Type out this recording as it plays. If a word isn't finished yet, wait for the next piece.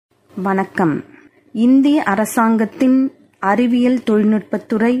வணக்கம். இந்திய அரசாங்கத்தின் அறிவியல்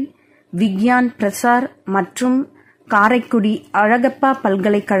தொழில்நுட்பத்துறை, விக்யான் பிரசார் மற்றும் காரைக்குடி அழகப்பா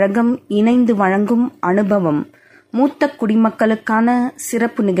பல்கலைக்கழகம் இணைந்து வழங்கும் அனுபவம் மூத்த குடிமக்களுக்கான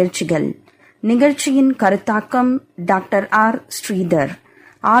சிறப்பு நிகழ்ச்சிகள். நிகழ்ச்சியின் கருத்தாக்கம் doctor R. Sridhar.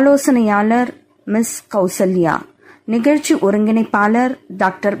 ஆலோசனையாளர் miss Kausalya. நிகழ்ச்சி ஒருங்கிணைப்பாளர்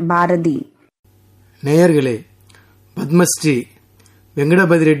டாக்டர் பாரதி. நேயர்களே, பத்மஸ்ரீ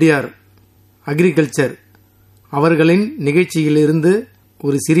வெங்கடபதி ரெட்டியார் அக்ரிகல்ச்சர் அவர்களின் நிகழ்ச்சியிலிருந்து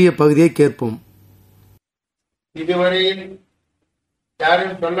ஒரு சிறிய பகுதியை கேட்போம். இதுவரையில்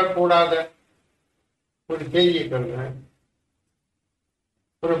யாரும் சொல்லக்கூடாத ஒரு செய்தியை சொல்றேன்.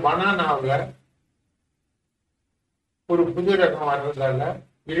 ஒரு பனானாவில் ஒரு புது ரகம் வர்றதால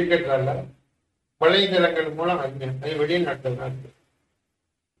இருக்கிறதால வலைதளங்கள் மூலம் அது வெளிநாட்டுதான்.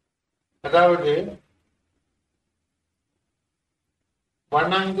 அதாவது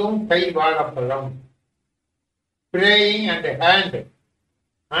வணங்கும் கை வாழைப்பழம், பிரேயிங் அண்ட் ஹேண்ட்,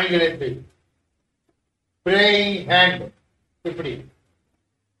 ஆங்கிலத்தில் பிரேயிங் ஹேண்ட். இப்படி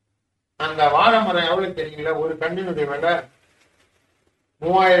அந்த வாழை மரம் எவ்வளவு தெரியுங்களா? ஒரு கண்ணினுடைய விலை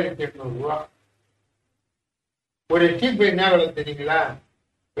 3800 ரூபா. ஒரு சீப்பு என்ன விலை தெரியுங்களா?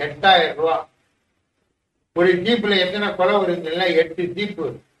 8000 ரூபா. ஒரு சீப்புல எத்தனை கொலை வருதுங்களா? 8 சீப்பு.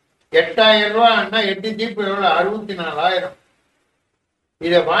 8000 ரூபான்னா 8 சீப்பு எவ்வளவு? 64,000.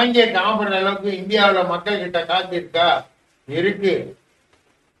 இதை வாங்கிய சாப்பிடுற அளவுக்கு இந்தியாவில் மக்கள் கிட்ட காசு இருக்கா? இருக்கு.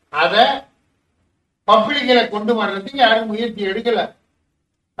 அத பப்ளிக்ல கொண்டு வர்றதுக்கு யாரும் முயற்சி எடுக்கல.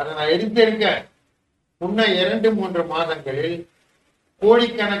 அதை நான் எடுத்திருக்கேன். இன்னும் 2-3 மாதங்களில்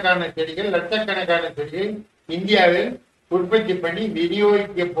கோடிக்கணக்கான செடிகள், லட்சக்கணக்கான செடிகள் இந்தியாவில் உற்பத்தி பண்ணி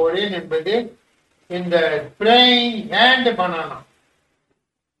விநியோகிக்க போறேன் என்பது இந்த ஸ்ப்ரேயிங் ஹேண்ட் பனானா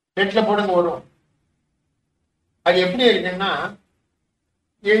நெட்ல போடுங்க வரும். அது எப்படி இருக்குன்னா,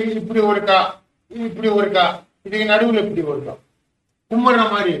 இப்படி ஒரு கா, இப்படி ஒரு கா, இதுக்கு நடுவில் இப்படி ஒரு கா கும்புற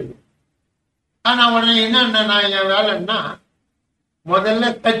மாதிரி இருக்கு. ஆனா உடனே என்ன என் வேலைன்னா,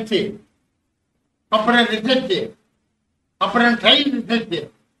 முதல்ல டச்சு, அப்புறம் ரிசர்ச், அப்புறம் ட்ரையல் ரிசர்ச்,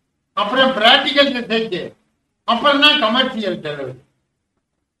 அப்புறம் பிராக்டிக்கல் ரிசர்ச், அப்புறம் தான் கமர்ஷியல் செலவு.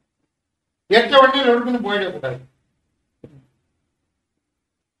 எட்ட உடனே ஒழுங்குன்னு போயிடக்கூடாது.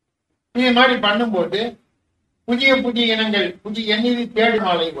 இது மாதிரி பண்ணும்போது புதிய புதிய இனங்கள், புதிய எண்ணெய் தேடும்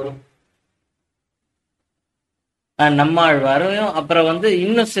ஆலை வரும். நம்மாழ்வாரும் அப்புறம்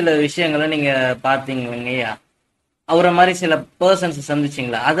இன்னும் சில விஷயங்களை நீங்க பாத்தீங்கய்யா, அவரை மாதிரி சில பர்சன்ஸ்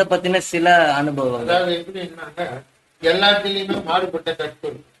சந்திச்சிங்களா? அதை பத்தின சில அனுபவம். அதாவது எப்படின்னாக்க, எல்லாத்திலையுமே மாறுபட்ட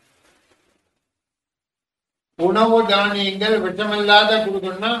கற்கள். உணவு தானியங்கள் விஷமில்லாத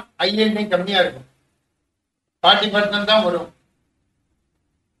கொடுக்கணும்னா ஐஎன்ஏ கம்மியா இருக்கும், 40% தான் வரும்.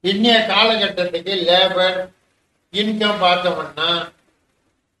 இன்னைய காலகட்டத்துக்கு லேபர் இன்கம் பார்த்தோம்னா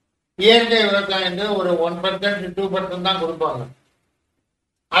இயற்கை விவசாயம் ஒரு 1%, 2% தான் கொடுப்பாங்க.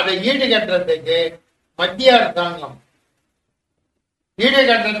 அதை ஈடு கட்டுறதுக்கு மத்திய அரசாங்கம் ஈடு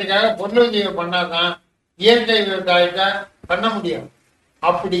கட்டுறதுக்காக பொருளுதவி பண்ணாதான் இயற்கை விவசாயத்தை பண்ண முடியும்.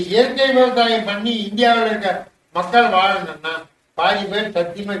 அப்படி இயற்கை விவசாயம் பண்ணி இந்தியாவில் இருக்க மக்கள் வாழணும்னா பாதி பேர்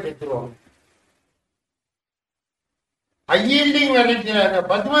சத்தியமா பெற்றுருவாங்க. ஈல்டிங் வெரைட்டியில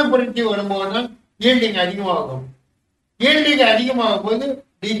பசுமை புரட்சி வரும்போதுதான் ஈல்டிங் அதிகமாகும். ஈல்டிங் அதிகமாகும் போது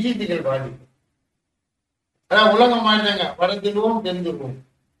டிசீசுகள் பாதிக்கும். அதான் உலகம் மாறினாங்க, வடத்துருவோம் தெரிஞ்சுக்குவோம்.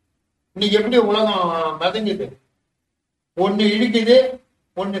 இன்னைக்கு எப்படி உலகம் மதங்குது? ஒண்ணு இடிக்குது,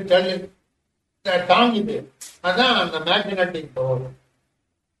 ஒண்ணு தள்ளு தாங்குது. அதான் அந்த மேக்னட்டிக் பவர்.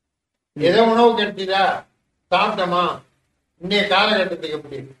 ஏதோ உணவு கிடைச்சதா, சாப்பிட்டோமா? இன்னைய காலகட்டத்துக்கு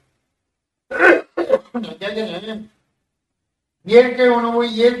எப்படி நான் கேட்கிறேன், இயற்கை உணவு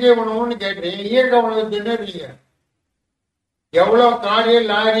இயற்கை உணவுன்னு கேட்கிறேன். இயற்கை உணவு தின்னுறீங்க. எவ்வளவு காரு,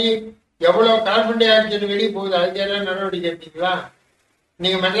 லாரி, எவ்வளவு கார்பன் டை ஆக்சைடு வெளியே போகுது, அதுக்கு ஏதாவது நடவடிக்கை எடுத்தீங்களா?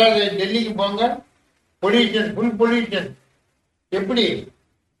 நீங்க மெட்ராஸ், டெல்லிக்கு போங்க, பொல்யூஷன், ஃபுல் பொல்யூஷன். எப்படி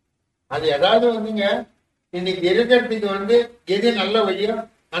அது? ஏதாவது இன்னைக்கு இருக்கிறதுக்கு எது நல்ல வழியோ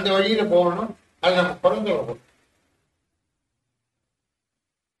அந்த வழியில போகணும். அது நம்ம குறைஞ்ச வரும்.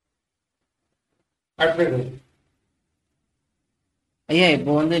 அடுத்தது ஐயா,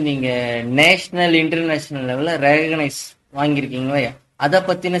 இப்போ நீங்க நேஷனல் இன்டர்நேஷனல் லெவல்ல ரெகனைஸ் வாங்கியிருக்கீங்களா? அதை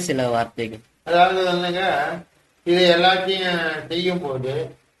பத்தின சில வார்த்தைகள். அதாவது இது எல்லாத்தையும் செய்யும் போது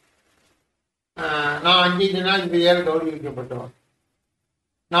நான் 5 ஜனாதிபதியால் கௌரவிக்கப்பட்டவன்.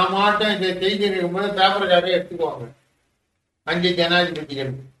 நான் மாட்டம் இதை செய்திருக்கும் போது பேப்பர்காரே எடுத்துக்குவாங்க. 5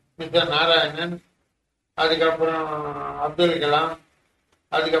 ஜனாதிபதிகள், மிஸ்டர் நாராயணன், அதுக்கப்புறம் அப்துல் கலாம்,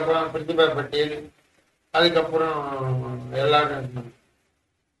 அதுக்கப்புறம் பிரதிபா பட்டேல், அதுக்கப்புறம் எல்லாரும்.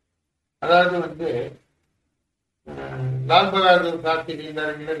 அதாவது லால் பகதூர் சாஸ்திரி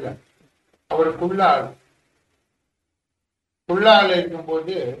இருந்தாருங்க இல்ல, அவருக்குள்ள ஆள்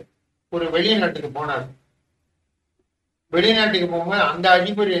இருக்கும்போது ஒரு வெளிநாட்டுக்கு போனார். வெளிநாட்டுக்கு போகும்போது அந்த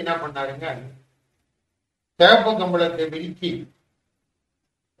அதிபர் என்ன பண்ணாருங்க, சிவப்பு கம்பளத்தை விரிச்சு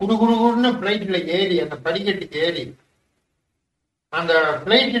குடுகுடுன்னு பிளைட்ல ஏறி அந்த படிக்கட்டுக்கு ஏறி அந்த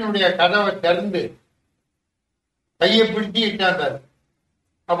பிளைட்டினுடைய கதவை திறந்து கையை பிடிச்சி இட்டாந்தார்.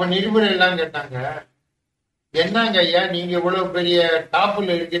 அப்ப நிருபர் எல்லாம் கேட்டாங்க, என்னங்க ஐயா நீங்க இவ்வளவு பெரிய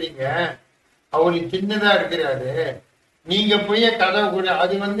டாப்ல இருக்கிறீங்க, அவரு சின்னதா இருக்கிறாரு, நீங்க போய் கதவை கூட,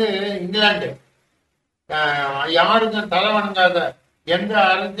 அது இங்கிலாந்து, யாருக்கும் தலை வணங்காத, எந்த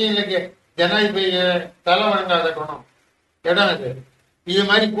அரசியலுக்கு ஜனாதிபதி தலை வணங்காத குணம் இடம் இது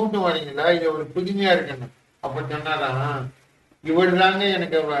மாதிரி கூட்டு வரீங்களா, இது ஒரு புதுமையா இருக்குன்னு. அப்ப சொன்னாதான், இவர் தாங்க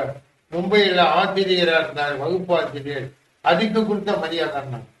எனக்கு மும்பையில ஆசிரியரா இருந்தார், வகுப்பு ஆசிரியர், அதுக்கு கொடுத்த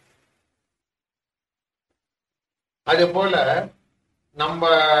மரியாதை. அது போல நம்ம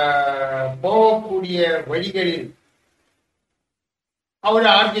போகக்கூடிய வழிகளில் அவரு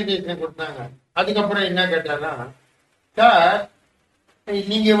ஆர்கனைசேஷன் கொடுத்தாங்க. அதுக்கப்புறம் என்ன கேட்டாரா, சார்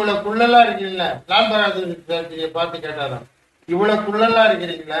நீங்க இவ்வளவு குள்ளலா இருக்கீங்களா, லால் பகதூர் சாஸ்திரியை பார்த்து கேட்டாராம், இவ்வளவு குள்ளலா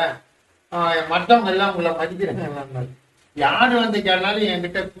இருக்கிறீங்களா, மற்றவங்க எல்லாம் உங்களை மதிக்கிறாங்க, யாரு கேட்டாலும்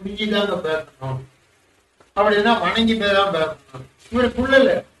என்கிட்ட குடிஞ்சுதாங்க பேசணும், அப்படின்னா வணங்கிட்டேதான் பேசணும். இவரு குள்ளல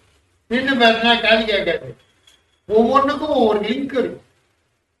நின்று பேசினா கேள்வி கேட்காது. ஒவ்வொன்றுக்கும் ஒவ்வொரு லிங்க் இருக்கு,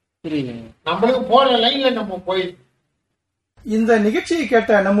 நம்மளுக்கு போற லைன்ல நம்ம போயிருக்கு. இந்த நிகழ்ச்சியை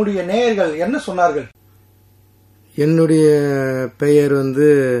கேட்ட நம்முடைய நேயர்கள் என்ன சொன்னார்கள்? என்னுடைய பெயர்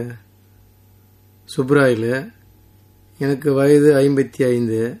சுப்ராயில், எனக்கு வயது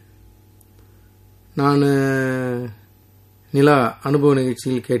 55. நான் நிலா அனுபவ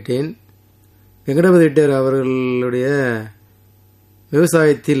நிகழ்ச்சியில் கேட்டேன். வெங்கடபதி ரெட்டியார் அவர்களுடைய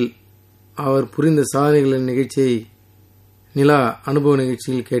விவசாயத்தில் அவர் புரிந்த சாதனைகளின் நிகழ்ச்சியை நிலா அனுபவ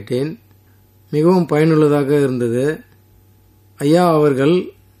நிகழ்ச்சியில் கேட்டேன். மிகவும் பயனுள்ளதாக இருந்தது. ஐயா அவர்கள்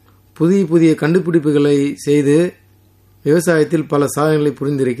புதிய புதிய கண்டுபிடிப்புகளை செய்து விவசாயத்தில் பல சாதனைகளை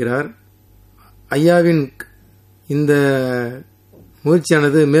புரிந்திருக்கிறார். ஐயாவின் இந்த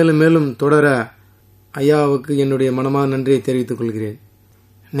முயற்சியானது மேலும் மேலும் தொடர ஐயாவுக்கு என்னுடைய மனமார்ந்த நன்றியை தெரிவித்துக் கொள்கிறேன்.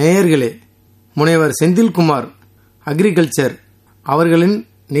 நேயர்களே, முனைவர் செந்தில்குமார் அக்ரிகல்ச்சர் அவர்களின்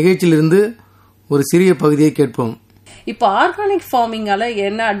நிகழ்ச்சியிலிருந்து ஒரு சிறிய பகுதியை கேட்போம். இப்போ ஆர்கானிக் ஃபார்மிங்கால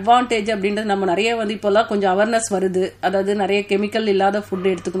என்ன அட்வான்டேஜ் அப்படின்றது நம்ம நிறைய இப்போல்லாம் கொஞ்சம் அவேர்னஸ் வருது. அதாவது நிறைய கெமிக்கல் இல்லாத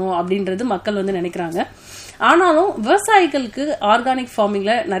ஃபுட் எடுத்துக்கணும் அப்படின்றது மக்கள் நினைக்கிறாங்க. ஆனாலும் விவசாயிகளுக்கு ஆர்கானிக்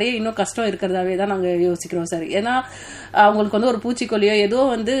ஃபார்மிங்ல நிறைய இன்னும் கஷ்டம் இருக்கிறதாவே தான் நாங்க யோசிக்கிறோம் சார். ஏன்னா அவங்களுக்கு ஒரு பூச்சிக்கொல்லியோ ஏதோ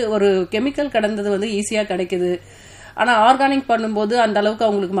ஒரு கெமிக்கல் கடந்தது ஈஸியா கிடைக்குது. ஆனா ஆர்கானிக் பண்ணும்போது அந்த அளவுக்கு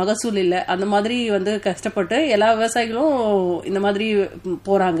அவங்களுக்கு மகசூல் இல்லை. அந்த மாதிரி கஷ்டப்பட்டு எல்லா விவசாயிகளும் இந்த மாதிரி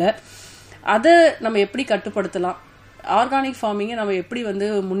போறாங்க. அதை நம்ம எப்படி கட்டுப்படுத்தலாம், ஆர்கானிக் ஃபார்மிங்கை நம்ம எப்படி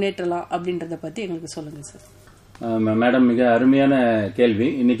முன்னேற்றலாம் அப்படின்றத பத்தி எங்களுக்கு சொல்லுங்க சார். மேடம், மிக அருமையான கேள்வி.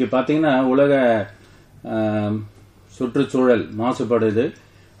 இன்னைக்கு பாத்தீங்கன்னா உலக சுற்றுச்சூழல் மாசுபடுது.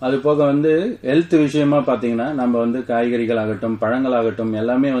 அது போக ஹெல்த் விஷயமா பாத்தீங்கன்னா நம்ம காய்கறிகள் ஆகட்டும் பழங்களாகட்டும்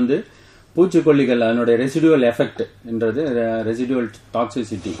எல்லாமே பூச்சிக்கொல்லிகள் அதனுடைய ரெசிடுவல் எஃபெக்ட் என்றது ரெசிடுவல்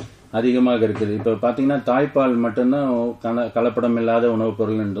டாக்ஸிசிட்டி அதிகமாக இருக்குது. இப்ப பாத்தீங்கன்னா தாய்ப்பால் மட்டும்தான் கலப்படம் இல்லாத உணவுப்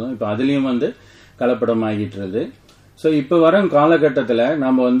பொருள் என்றதும் இப்ப அதுலயும் கலப்படம் ஆகிட்டு. ஸோ இப்ப வரும் காலகட்டத்தில்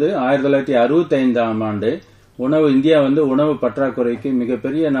நம்ம 1965ஆம் ஆண்டு இந்தியா உணவு பற்றாக்குறைக்கு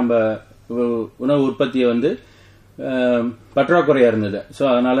மிகப்பெரிய நம்ம உணவு உற்பத்தியை பற்றாக்குறையா இருந்தது. ஸோ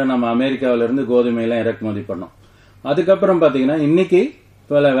அதனால நம்ம அமெரிக்காவிலிருந்து கோதுமை எல்லாம் இறக்குமதி பண்ணோம். அதுக்கப்புறம் பாத்தீங்கன்னா இன்னைக்கு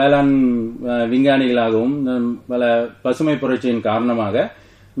பல வேளாண் விஞ்ஞானிகளாகவும் பல பசுமை புரட்சியின் காரணமாக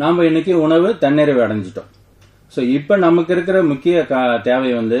நாம இன்னைக்கு உணவு தன்னிறைவு அடைஞ்சிட்டோம். ஸோ இப்ப நமக்கு இருக்கிற முக்கிய தேவை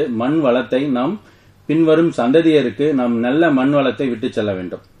மண் வளத்தை நாம் பின்வரும் சந்ததியருக்கு நாம் நல்ல மண் வளத்தை விட்டு செல்ல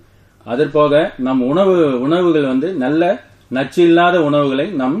வேண்டும். அதற்போக நம் உணவுகள் நல்ல நச்சு இல்லாத உணவுகளை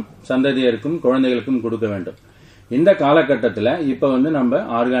நம் சந்ததியருக்கும் குழந்தைகளுக்கும் கொடுக்க வேண்டும். இந்த காலகட்டத்தில் இப்ப நம்ம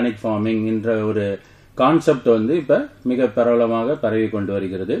ஆர்கானிக் ஃபார்மிங் என்ற ஒரு கான்செப்ட் இப்ப மிக பிரபலமாக பரவி கொண்டு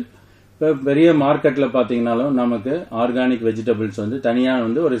வருகிறது. இப்ப பெரிய மார்க்கெட்ல பாத்தீங்கன்னாலும் நமக்கு ஆர்கானிக் வெஜிடபிள்ஸ் தனியா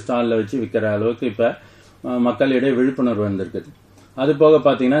ஒரு ஸ்டால்ல வச்சு விற்கிற அளவுக்கு இப்ப மக்களிடையே விழிப்புணர்வு வந்திருக்குது. அது போக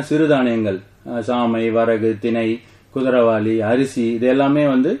பாத்தீங்கன்னா சிறுதானியங்கள், சாமை, வரகு, திணை, குதிரவாளி, அரிசி இது எல்லாமே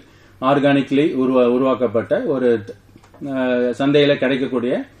ஆர்கானிக்லி உருவாக்கப்பட்ட ஒரு சந்தையில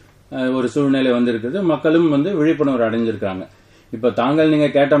கிடைக்கக்கூடிய ஒரு சூழ்நிலை வந்திருக்குது. மக்களும் விழிப்புணர்வு அடைஞ்சிருக்காங்க. இப்ப தாங்கள் நீங்க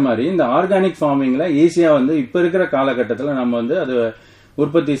கேட்ட மாதிரி இந்த ஆர்கானிக் ஃபார்மிங்ல ஈஸியா இப்ப இருக்கிற காலகட்டத்தில் நம்ம அது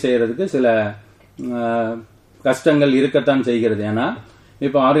உற்பத்தி செய்யறதுக்கு சில கஷ்டங்கள் இருக்கத்தான் செய்கிறது. ஏன்னா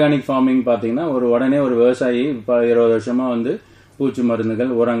இப்ப ஆர்கானிக் ஃபார்மிங் பாத்தீங்கன்னா உடனே ஒரு விவசாயி 20 வருஷமா பூச்சி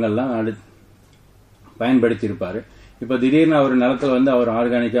மருந்துகள் உரங்கள்லாம் பயன்படுத்தி இருப்பாரு. இப்ப திடீர்னு அவர் நிலத்துல வந்து அவர்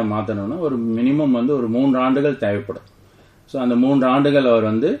ஆர்கானிக்கா மாத்தணும்னா ஒரு மினிமம் வந்து ஒரு 3 ஆண்டுகள் தேவைப்படும். ஸோ அந்த 3 ஆண்டுகள் அவர்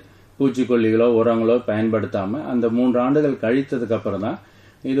வந்து பூச்சிக்கொல்லிகளோ உரங்களோ பயன்படுத்தாம அந்த 3 ஆண்டுகள் கழித்ததுக்கு அப்புறம் தான்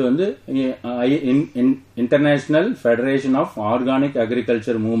இது வந்து International Federation of Organic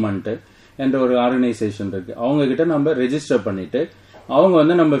Agriculture Movement என்ற ஒரு ஆர்கனைசேஷன் இருக்கு. அவங்க கிட்ட நம்ம ரெஜிஸ்டர் பண்ணிட்டு அவங்க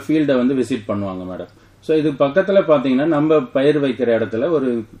வந்து நம்ம ஃபீல்டை வந்து விசிட் பண்ணுவாங்க மேடம். ஸோ இது பக்கத்துல பாத்தீங்கன்னா நம்ம பயிர் வைக்கிற இடத்துல ஒரு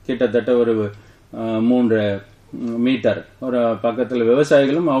கிட்டத்தட்ட ஒரு 3 மீட்டர் ஒரு பக்கத்துல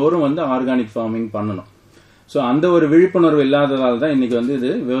விவசாயிகளும் அவரும் வந்து ஆர்கானிக் ஃபார்மிங் பண்ணணும். ஸோ அந்த ஒரு விழிப்புணர்வு இல்லாததால் தான் இன்னைக்கு வந்து இது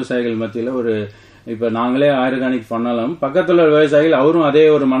விவசாயிகள் மத்தியில ஒரு இப்ப நாங்களே ஆர்கானிக் பண்ணலாம் பக்கத்துல விவசாயிகள் அவரும் அதே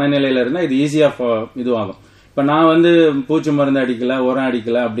ஒரு மனநிலையில இருந்தா இது ஈஸியா இதுவாகும். இப்ப நான் வந்து பூச்சி மருந்து அடிக்கல உரம்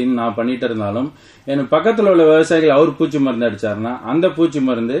அடிக்கல அப்படின்னு நான் பண்ணிட்டு இருந்தாலும் எனக்கு பக்கத்துல உள்ள விவசாயிகள் அவர் பூச்சி மருந்து அடிச்சாருன்னா அந்த பூச்சி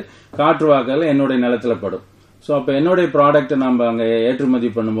மருந்து காற்று வாக்கல என்னுடைய நிலத்துல படும். ஸோ அப்ப என்னுடைய ப்ராடக்ட் நம்ம அங்க ஏற்றுமதி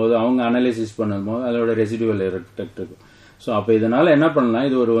பண்ணும்போது அவங்க அனலைசிஸ் பண்ணும்போது அதோட ரெசிடுவல் எஃபெக்ட் இருக்கும். ஸோ அப்ப இதனால என்ன பண்ணலாம்,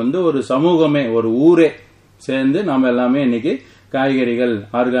 இது ஒரு சமூகமே ஒரு ஊரே சேர்ந்து நம்ம எல்லாமே இன்னைக்கு காய்கறிகள்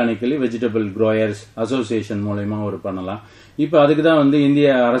ஆர்கானிக்கலி வெஜிடபிள் க்ரோயர்ஸ் அசோசியேஷன் மூலயமா ஒரு பண்ணலாம். இப்ப அதுக்கு தான் வந்து இந்திய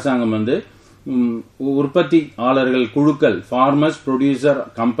அரசாங்கம் வந்து உற்பத்தியாளர்கள் குழுக்கள் farmers producer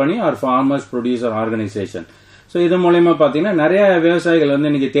company or farmers producer organisation. So இது மூலயமா பாத்தீங்கன்னா நிறைய விவசாயிகள் வந்து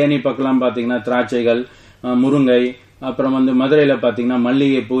இன்னைக்கு தேனி பக்கம் பாத்தீங்கன்னா திராட்சைகள் முருங்கை அப்புறம் வந்து மதுரையில பாத்தீங்கன்னா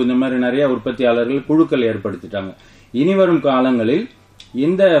மல்லிகைப்பூ இந்த மாதிரி நிறைய உற்பத்தியாளர்கள் குழுக்கள் ஏற்படுத்திட்டாங்க. இனி வரும் காலங்களில்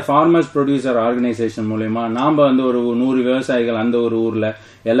இந்த ஃபார்மர்ஸ் ப்ரொடியூசர் ஆர்கனைசேஷன் மூலயமா நாம வந்து ஒரு 100 விவசாயிகள் அந்த ஒரு ஊர்ல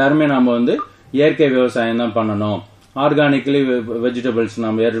எல்லாருமே நாம வந்து இயற்கை விவசாயம் தான் பண்ணணும், ஆர்கானிக்கலி வெஜிடபிள்ஸ்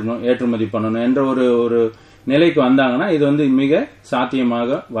நாம ஏற்றுமதி பண்ணணும் என்ற ஒரு நிலைக்கு வந்தாங்கன்னா இது வந்து மிக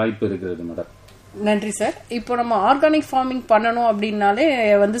சாத்தியமாக வாய்ப்பு இருக்கிறது மேடம். நன்றி சார். இப்போ நம்ம ஆர்கானிக் ஃபார்மிங் பண்ணணும் அப்படின்னாலே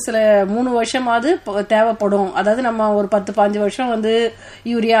வந்து சில 3 வருஷமாவது தேவைப்படும். அதாவது நம்ம ஒரு 10-15 வருஷம் வந்து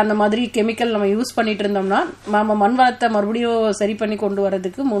யூரியா அந்த மாதிரி கெமிக்கல் நம்ம யூஸ் பண்ணிட்டு இருந்தோம்னா நம்ம மண் வளத்தை மறுபடியும் சரி பண்ணி கொண்டு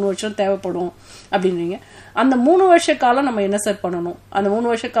வரதுக்கு 3 வருஷம் தேவைப்படும் அப்படின்றீங்க. அந்த 3 வருஷ காலம் நம்ம என்ன சார் பண்ணணும்? அந்த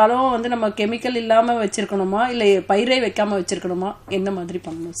 3 வருஷ காலம் வந்து நம்ம கெமிக்கல் இல்லாம வச்சிருக்கணுமா இல்ல பயிரை வைக்காம வச்சிருக்கணுமா, எந்த மாதிரி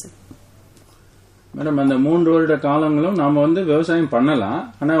பண்ணணும் சார்? மேடம் அந்த 3 வருட காலங்களும் நாம வந்து விவசாயம் பண்ணலாம்.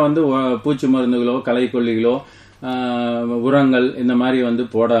 ஆனா வந்து பூச்சி மருந்துகளோ களைக்கொல்லிகளோ உரங்கள் இந்த மாதிரி வந்து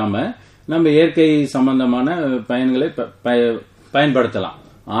போடாம நம்ம இயற்கை சம்பந்தமான பயன்களை பயன்படுத்தலாம்.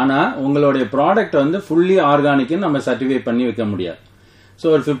 ஆனா உங்களுடைய ப்ராடக்ட் வந்து ஃபுல்லி ஆர்கானிக் நம்ம சர்டிஃபை பண்ணி வைக்க முடியாது. ஸோ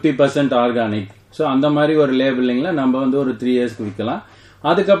ஒரு 50% ஆர்கானிக் ஸோ அந்த மாதிரி ஒரு லேபிளிங்ல நம்ம வந்து ஒரு 3 இயர்ஸ்க்கு விற்கலாம்.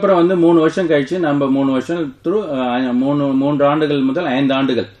 அதுக்கப்புறம் வந்து 3 வருஷம் கழிச்சு நம்ம 3 வருஷம் 3 ஆண்டுகள் முதல் 5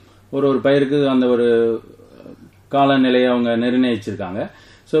 ஆண்டுகள் ஒரு பயிருக்கு அந்த ஒரு காலநிலையை அவங்க நிர்ணயிச்சிருக்காங்க.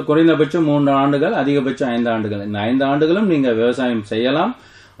 ஸோ குறைந்தபட்சம் 3 ஆண்டுகள் அதிகபட்சம் 5 ஆண்டுகள். இந்த 5 ஆண்டுகளும் நீங்க விவசாயம் செய்யலாம்.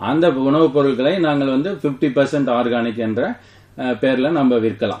 அந்த உணவுப் பொருட்களை நாங்கள் வந்து 50% ஆர்கானிக் என்ற பேர்ல நம்ம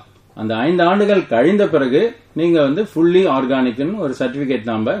விற்கலாம். அந்த 5 ஆண்டுகள் கழிந்த பிறகு நீங்க வந்து ஃபுல்லி ஆர்கானிக்னு ஒரு சர்டிபிகேட்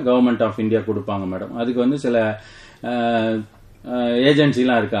நம்ம கவர்மெண்ட் ஆஃப் இந்தியா கொடுப்பாங்க மேடம். அதுக்கு வந்து சில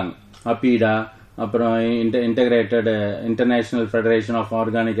ஏஜென்சிலாம் இருக்காங்க, அப்பீடா அப்புறம் integrated international Federation of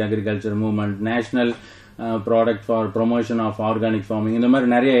Organic Agriculture movement, national product for promotion of organic farming, இந்த மாதிரி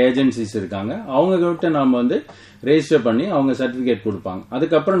நிறைய ஏஜென்சிஸ் இருக்காங்க. அவங்க கிட்ட நாம வந்து ரெஜிஸ்டர் பண்ணி அவங்க சர்டிபிகேட் கொடுப்பாங்க.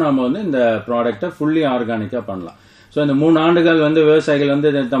 அதுக்கப்புறம் நாம வந்து இந்த ப்ராடக்டை ஃபுல்லி ஆர்கானிக்கா பண்ணலாம். ஸோ இந்த 3 ஆண்டுகள் வந்து விவசாயிகள்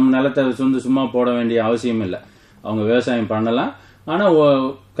வந்து தம் நிலத்தை சும்மா போட வேண்டிய அவசியம் இல்லை. அவங்க விவசாயம் பண்ணலாம். ஆனா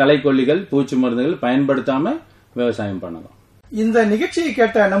களைக்கொல்லிகள் பூச்சி மருந்துகள் பயன்படுத்தாம விவசாயம் பண்ணலாம். இந்த நிகழ்ச்சியை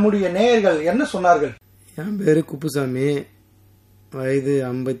கேட்ட நம்முடைய நேயர்கள் என்ன சொன்னார்கள்? என் பேரு குப்புசாமி, வயது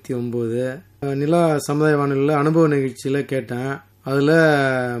 59. நிலா சமுதாய வானொலியில் அனுபவ நிகழ்ச்சியில கேட்டேன். அதுல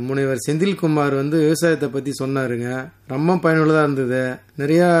முனைவர் செந்தில்குமார் வந்து விவசாயத்தை பத்தி சொன்னாருங்க. ரொம்ப பயனுள்ளதா இருந்தது.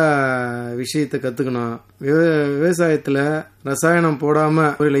 நிறைய விஷயத்தை கத்துக்கணும். விவசாயத்துல ரசாயனம் போடாம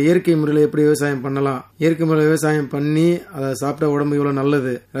இயற்கை முறையில எப்படி விவசாயம் பண்ணலாம், இயற்கை முறையில் விவசாயம் பண்ணி அதை சாப்பிட்டா உடம்பு இவ்வளவு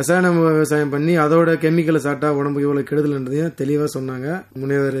நல்லது, ரசாயன விவசாயம் பண்ணி அதோட கெமிக்கலை சாப்பிட்டா உடம்பு இவ்வளவு கெடுதல்ன்றதையும் தெளிவா சொன்னாங்க.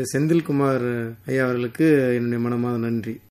 முனைவர் செந்தில்குமார் ஐயா அவர்களுக்கு என்னுடைய மனமார்ந்த நன்றி.